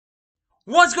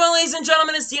What's going on, ladies and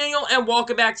gentlemen? It's Daniel, and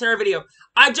welcome back to our video.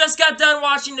 I just got done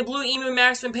watching the Blue Emu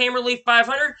Maximum Pain Relief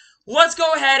 500. Let's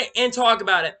go ahead and talk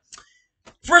about it.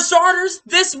 For starters,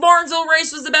 this Martinsville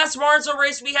race was the best Martinsville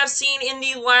race we have seen in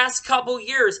the last couple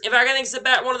years. In fact, I think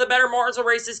it's one of the better Martinsville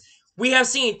races we have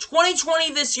seen.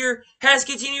 2020 this year has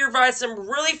continued to provide some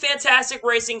really fantastic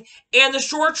racing, and the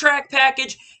short track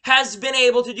package has been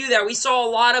able to do that. We saw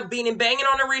a lot of beating and banging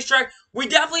on the racetrack. We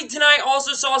definitely tonight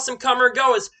also saw some come and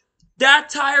goes. That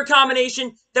tire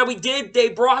combination that they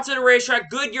brought to the racetrack,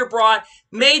 Goodyear brought,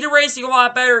 made the racing a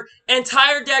lot better, and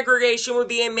tire degradation would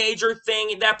be a major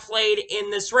thing that played in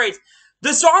this race.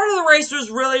 The start of the race was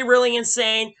really, really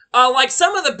insane. Like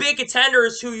some of the big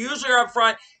contenders who usually are up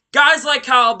front, guys like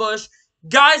Kyle Busch,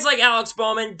 guys like Alex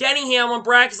Bowman, Denny Hamlin,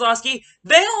 Brad Keselowski,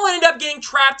 they all ended up getting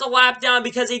trapped a lap down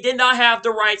because they did not have the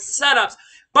right setups.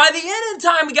 By the end of the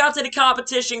time we got to the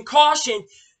competition caution,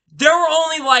 there were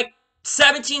only like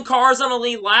 17 cars on a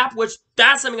lead lap, which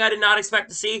that's something I did not expect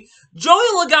to see. Joey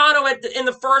Logano in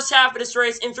the first half of this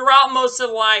race and throughout most of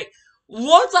the night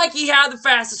looked like he had the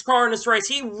fastest car in this race.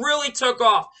 He really took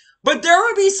off. But there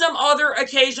would be some other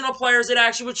occasional players that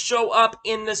actually would show up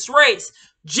in this race.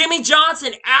 Jimmy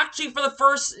Johnson actually for the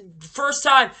first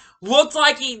time looked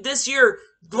like he this year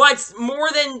led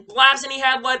more than laps than he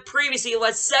had led previously. He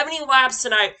led 70 laps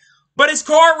tonight. But his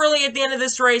car really at the end of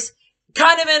this race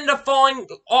kind of ended up falling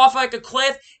off like a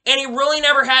cliff, and he really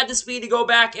never had the speed to go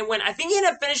back and win. I think he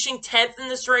ended up finishing 10th in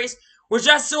this race, which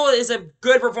that still is a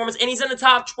good performance, and he's in the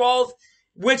top 12,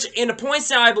 which in the points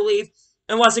now, I believe,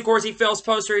 unless, of course, he fails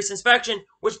post-race inspection,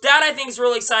 which that I think is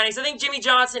really exciting. So I think Jimmy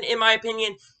Johnson, in my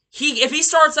opinion, if he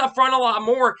starts up front a lot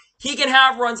more, he can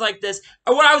have runs like this.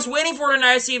 What I was waiting for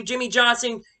tonight to see if Jimmy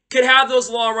Johnson could have those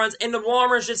long runs, and the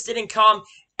long runs just didn't come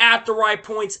at the right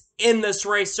points in this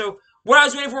race. So what I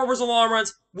was waiting for was the long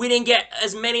runs. We didn't get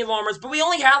as many long runs, but we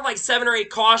only had like 7 or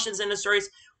 8 cautions in this race,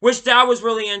 which that was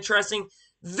really interesting.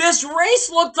 This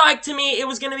race looked like, to me, it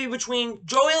was going to be between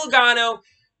Joey Logano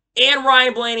and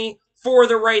Ryan Blaney for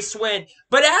the race win.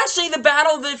 But actually, the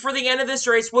battle for the end of this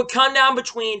race would come down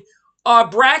between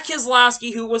Brad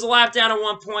Keselowski, who was a lap down at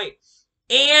one point,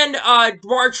 and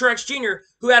Truex Jr.,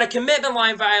 who had a commitment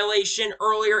line violation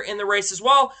earlier in the race as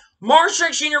well.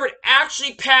 Truex Jr. would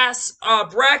actually pass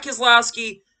Brad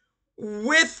Keselowski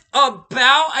with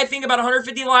about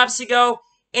 150 laps to go,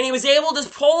 and he was able to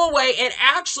pull away, and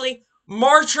actually,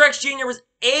 Truex Jr. was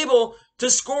able to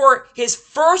score his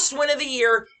first win of the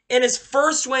year and his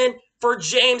first win for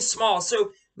James Small.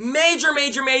 So, major,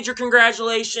 major, major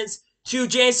congratulations to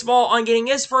James Small on getting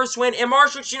his first win, and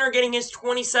Truex Jr. getting his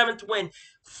 27th win.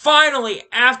 Finally,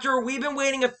 after we've been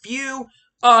waiting a few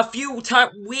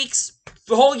weeks,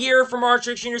 the whole year for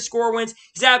Truex Jr. score wins.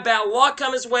 He's had bad luck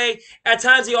come his way. At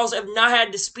times, he also have not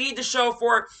had the speed to show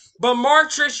for it. But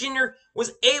Truex Jr.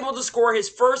 was able to score his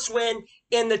first win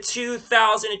in the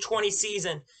 2020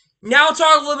 season. Now, I'll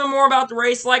talk a little bit more about the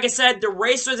race. Like I said, the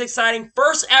race was exciting.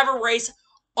 First ever race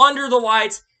under the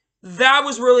lights. That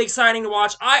was really exciting to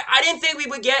watch. I didn't think we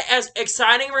would get as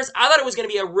exciting a race. I thought it was going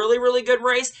to be a really, really good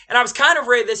race. And I was kind of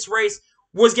afraid this race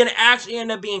was going to actually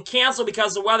end up being canceled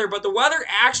because of the weather. But the weather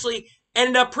actually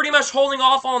ended up pretty much holding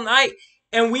off all night.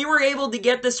 And we were able to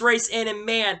get this race in. And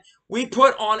man, we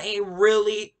put on a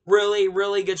really, really,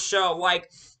 really good show. Like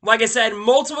I said,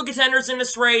 multiple contenders in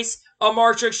this race.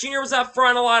 Truex Jr. was up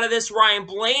front a lot of this. Ryan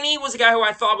Blaney was a guy who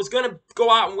I thought was going to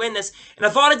go out and win this. And I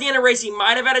thought at the end of the race he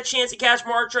might have had a chance to catch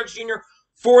Truex Jr.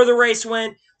 for the race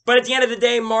win. But at the end of the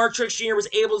day, Truex Jr. was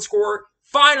able to score,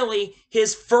 finally,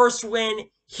 his first win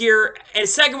here, and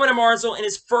his second win at Martinsville, and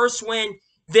his first win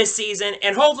this season.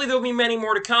 And hopefully there will be many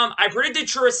more to come. I predicted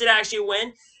Truex to actually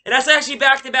win. And that's actually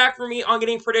back-to-back for me on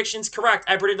getting predictions correct.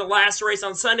 I predicted the last race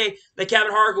on Sunday that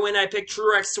Kevin Harvick would win. I picked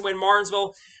Truex to win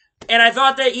Martinsville. And I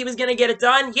thought that he was going to get it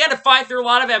done. He had to fight through a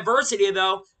lot of adversity,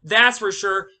 though. That's for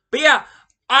sure. But yeah,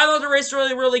 I thought the race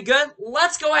really, really good.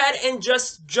 Let's go ahead and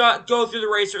just go through the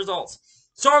race results.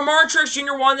 So Truex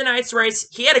Jr. won tonight's race.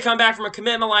 He had to come back from a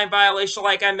commitment line violation,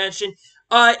 like I mentioned.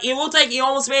 It looked like he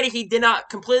almost made it. He did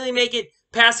not completely make it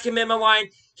past the commitment line.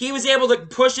 He was able to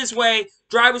push his way,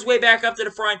 drive his way back up to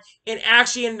the front, and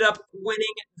actually ended up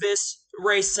winning this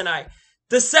race tonight.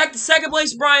 The second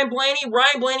place, Ryan Blaney.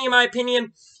 Ryan Blaney, in my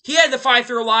opinion, he had to fight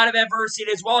through a lot of adversity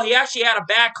as well. He actually had a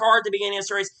bad car at the beginning of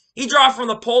this race. He dropped from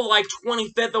the pole to like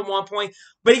 25th at one point,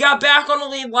 but he got back on the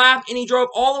lead lap, and he drove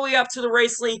all the way up to the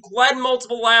race lead, led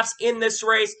multiple laps in this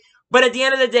race. But at the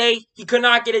end of the day, he could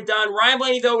not get it done. Ryan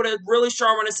Blaney, though, with a really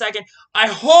strong run in second. I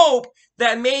hope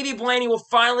that maybe Blaney will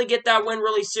finally get that win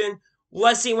really soon.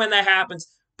 Let's see when that happens.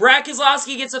 Brad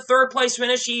Keselowski gets a third-place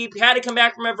finish. He had to come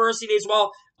back from adversity as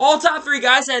well. All top three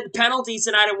guys had penalties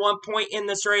tonight at one point in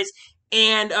this race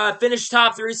and finished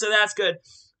top three, so that's good.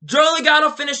 Joey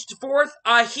Logano finished fourth.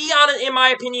 In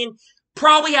my opinion,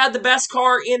 probably had the best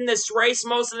car in this race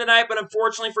most of the night, but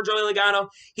unfortunately for Joey Logano,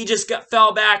 he just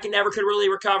fell back and never could really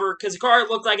recover because the car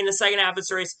looked like in the second half of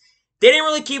this race, they didn't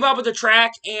really keep up with the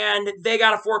track, and they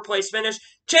got a fourth-place finish.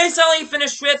 Chase Elliott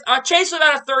finished fifth. Chase was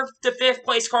about a third to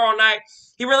fifth-place car all night.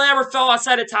 He really never fell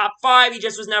outside of top five. He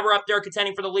just was never up there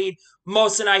contending for the lead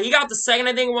most of the night. He got the second,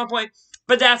 I think, at one point,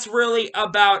 but that's really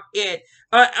about it.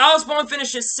 Alice Bowman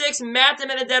finishes sixth. Matt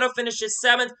DiBenedetto finishes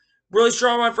seventh. Really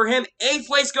strong run for him. Eighth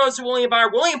place goes to William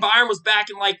Byron. William Byron was back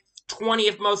in like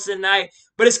 20th most of the night,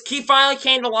 but he finally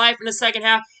came to life in the second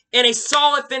half, and a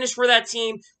solid finish for that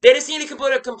team. They just need to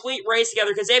put a complete race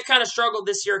together because they've kind of struggled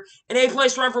this year. An eighth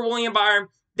place run for William Byron.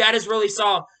 That is really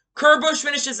solid. Kurt Busch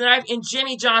finishes ninth, and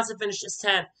Jimmy Johnson finishes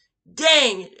 10th.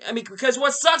 Dang. I mean, because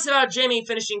what sucks about Jimmy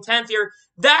finishing 10th here,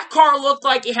 that car looked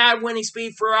like it had winning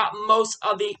speed throughout most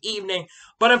of the evening.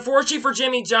 But unfortunately for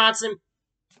Jimmy Johnson,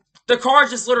 the car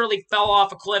just literally fell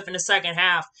off a cliff in the second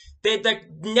half. They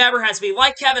never had speed.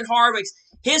 Like Kevin Harvick's,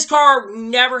 his car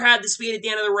never had the speed at the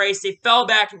end of the race. They fell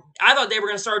back. I thought they were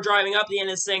going to start driving up at the end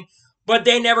of this thing, but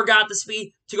they never got the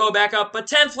speed to go back up. But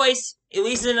 10th place, at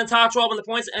least in the top 12 in the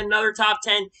points, and another top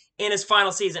 10 in his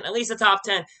final season. At least a top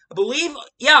 10. I believe,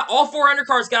 yeah, all four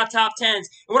undercars got top 10s. And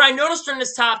what I noticed during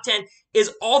this top 10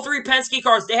 is all three Penske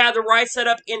cars, they had the right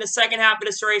setup in the second half of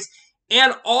this race.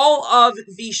 And all of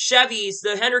the Chevys,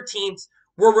 the Hendrick teams,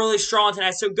 were really strong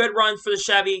tonight. So good run for the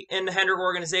Chevy and the Hendrick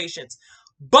organizations.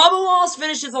 Bubba Wallace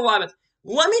finishes 11th.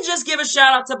 Let me just give a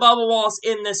shout out to Bubba Wallace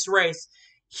in this race.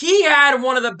 He had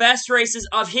one of the best races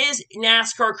of his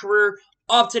NASCAR career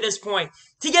up to this point.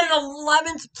 To get an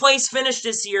 11th place finish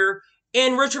this year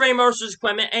in Richard Petty Motorsports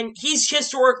equipment, and he's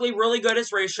historically really good at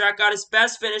his racetrack, got his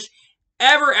best finish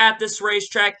ever at this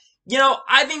racetrack. You know,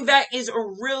 I think that is a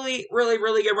really, really,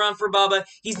 really good run for Bubba.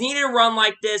 He's needed a run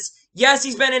like this. Yes,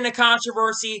 he's been in a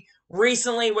controversy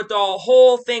recently with the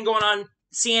whole thing going on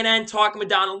CNN talking with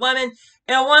Don Lemon.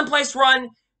 And a one-place run,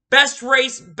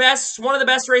 one of the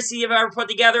best races you've ever put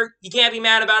together. You can't be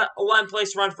mad about it. A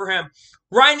one-place run for him.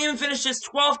 Ryan Newman finishes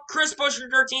 12th. Chris Buescher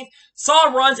 13th.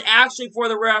 Solid runs actually for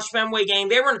the Roush Fenway gang.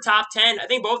 They were in the top 10. I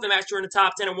think both of them actually were in the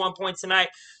top 10 at one point tonight.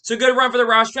 So good run for the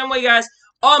Roush Fenway guys.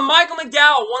 Michael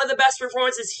McDowell, one of the best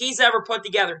performances he's ever put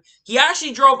together. He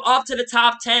actually drove up to the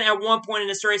top 10 at one point in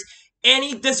this race, and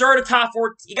he deserved a top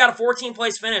 4. He got a 14th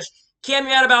place finish. Can't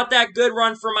be mad about that. Good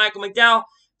run for Michael McDowell.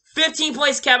 15th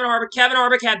place, Kevin Harvick. Kevin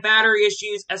Harvick had battery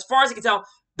issues. As far as I can tell,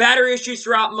 battery issues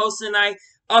throughout most of the night.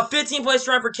 15th place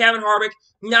run for Kevin Harvick.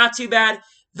 Not too bad.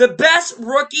 The best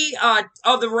rookie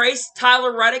of the race,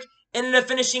 Tyler Reddick, ended up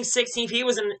finishing 16th. He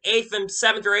was in 8th and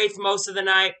 7th or 8th most of the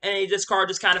night, and this car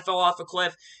just kind of fell off a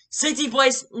cliff. 16th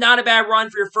place, not a bad run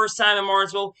for your first time in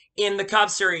Martinsville in the Cup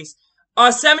Series.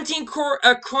 17th,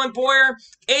 Clint Boyer.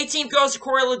 18th goes to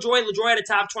Corey LaJoie. LaJoie had a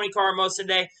top 20 car most of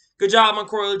the day. Good job on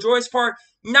Corey LaJoie's part.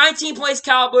 19th place,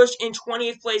 Kyle Busch, and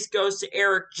 20th place goes to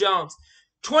Eric Jones.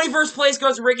 21st place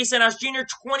goes to Ricky Stenhouse Jr.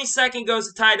 22nd goes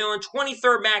to Ty Dillon.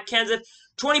 23rd, Matt Kenseth.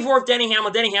 24th, Denny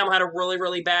Hamlin. Denny Hamlin had a really,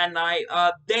 really bad night.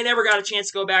 They never got a chance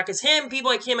to go back because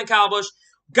people like him and Kyle Busch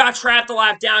got trapped a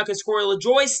lap down because Corey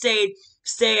LaJoie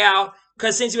stay out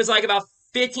because since he was like about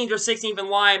 15th or 16th in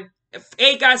line,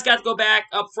 8 guys got to go back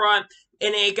up front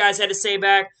and 8 guys had to stay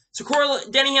back. So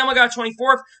Denny Hamlin got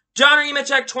 24th. John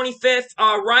Nemechek 25th.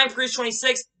 Ryan Preece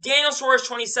 26th. Daniel Suarez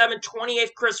 27th.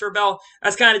 28th, Christopher Bell.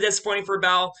 That's kind of disappointing for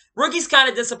Bell. Rookie's kind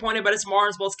of disappointed, but it's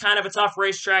Martinsville. It's kind of a tough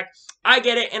racetrack. I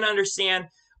get it and understand.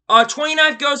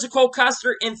 29th goes to Cole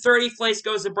Custer, and 30th place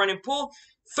goes to Brendan Poole.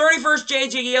 31st,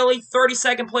 J.J. Yeley.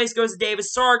 32nd place goes to David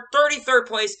Sard. 33rd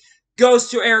place goes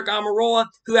to Eric Almirola,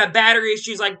 who had battery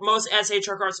issues like most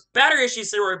SHR cars. Battery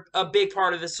issues that were a big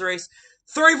part of this race.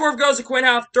 34th goes to Quinn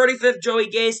Houff. 35th, Joey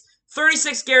Gase.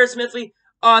 36th, Garrett Smithley.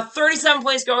 37th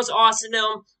place goes to Austin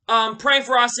Dillon. Praying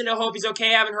for Austin Dillon. Hope he's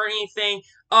okay. Haven't heard anything.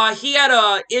 He had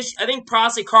a issue, I think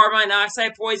possibly carbon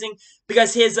monoxide poisoning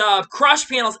because his crush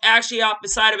panels actually off the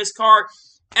side of his car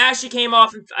actually came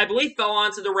off and I believe fell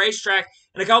onto the racetrack,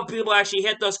 and a couple people actually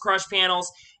hit those crush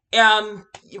panels. Carbon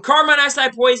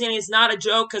monoxide poisoning is not a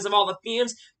joke because of all the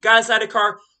fumes got inside the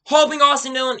car. Hoping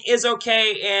Austin Dillon is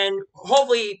okay, and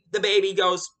hopefully the baby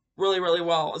goes really, really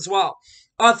well as well.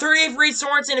 38th, Reed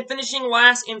Sorensen, and finishing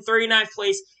last in 39th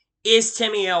place is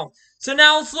Timmy Hill. So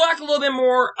now let's talk a little bit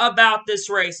more about this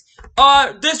race.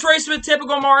 This race was a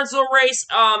typical Martinsville race.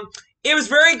 It was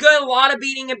very good, a lot of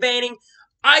beating and baiting.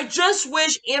 I just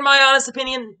wish, in my honest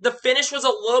opinion, the finish was a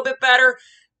little bit better.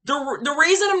 The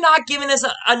reason I'm not giving this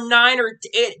a 9 or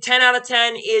 10 out of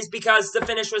 10 is because the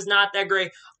finish was not that great.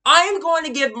 I am going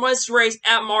to give this race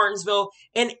at Martinsville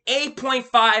an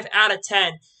 8.5 out of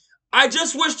 10. I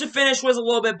just wish the finish was a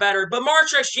little bit better. But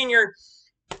Truex Jr.,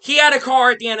 he had a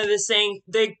car at the end of this thing.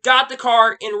 They got the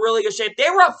car in really good shape. They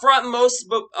were up front most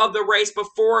of the race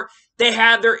before they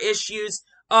had their issues.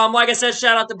 Like I said,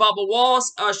 shout out to Bubba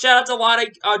Wallace. Shout out to a lot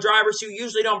of drivers who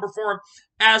usually don't perform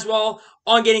as well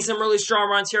on getting some really strong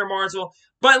runs here in Martinsville.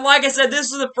 But like I said,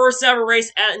 this was the first ever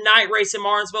race at night race in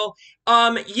Martinsville.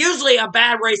 Usually a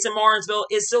bad race in Martinsville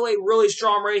is still a really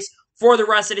strong race for the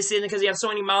rest of the season because you have so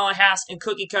many mile and a half and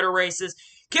cookie cutter races.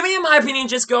 Can we, in my opinion,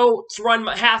 just go to run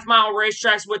half-mile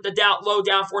racetracks with the low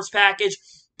downforce package?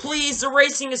 Please, the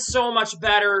racing is so much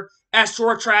better at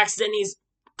short tracks than these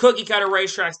cookie cutter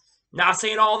racetracks. Not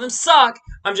saying all of them suck.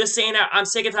 I'm just saying that I'm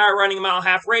sick and tired of running mile and a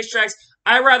half racetracks.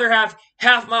 I'd rather have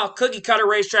half-mile cookie cutter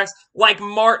racetracks like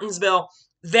Martinsville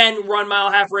than run mile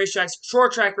and a half racetracks.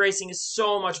 Short track racing is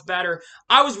so much better.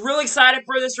 I was really excited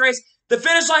for this race. The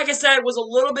finish, like I said, was a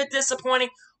little bit disappointing.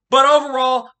 But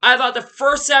overall, I thought the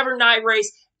first ever night race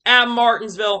at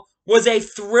Martinsville was a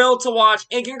thrill to watch.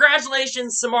 And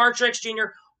congratulations to Truex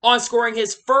Jr. on scoring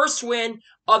his first win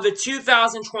of the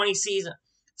 2020 season.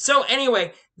 So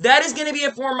anyway, that is going to be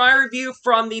it for my review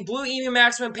from the Blue Emu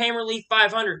Maximum Pain Relief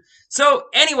 500. So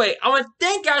anyway, I want to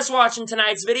thank you guys for watching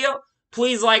tonight's video.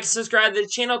 Please like and subscribe to the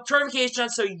channel, turn notifications on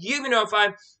so you can be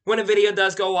notified when a video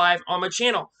does go live on my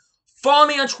channel. Follow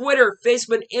me on Twitter,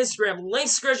 Facebook, and Instagram.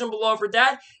 Links in the description below for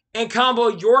that. And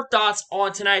comment your thoughts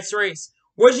on tonight's race.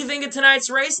 What did you think of tonight's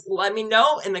race? Let me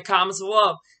know in the comments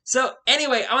below. So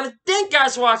anyway, I want to thank you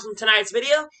guys for watching tonight's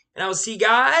video. And I will see you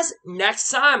guys next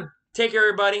time. Take care,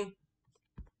 everybody.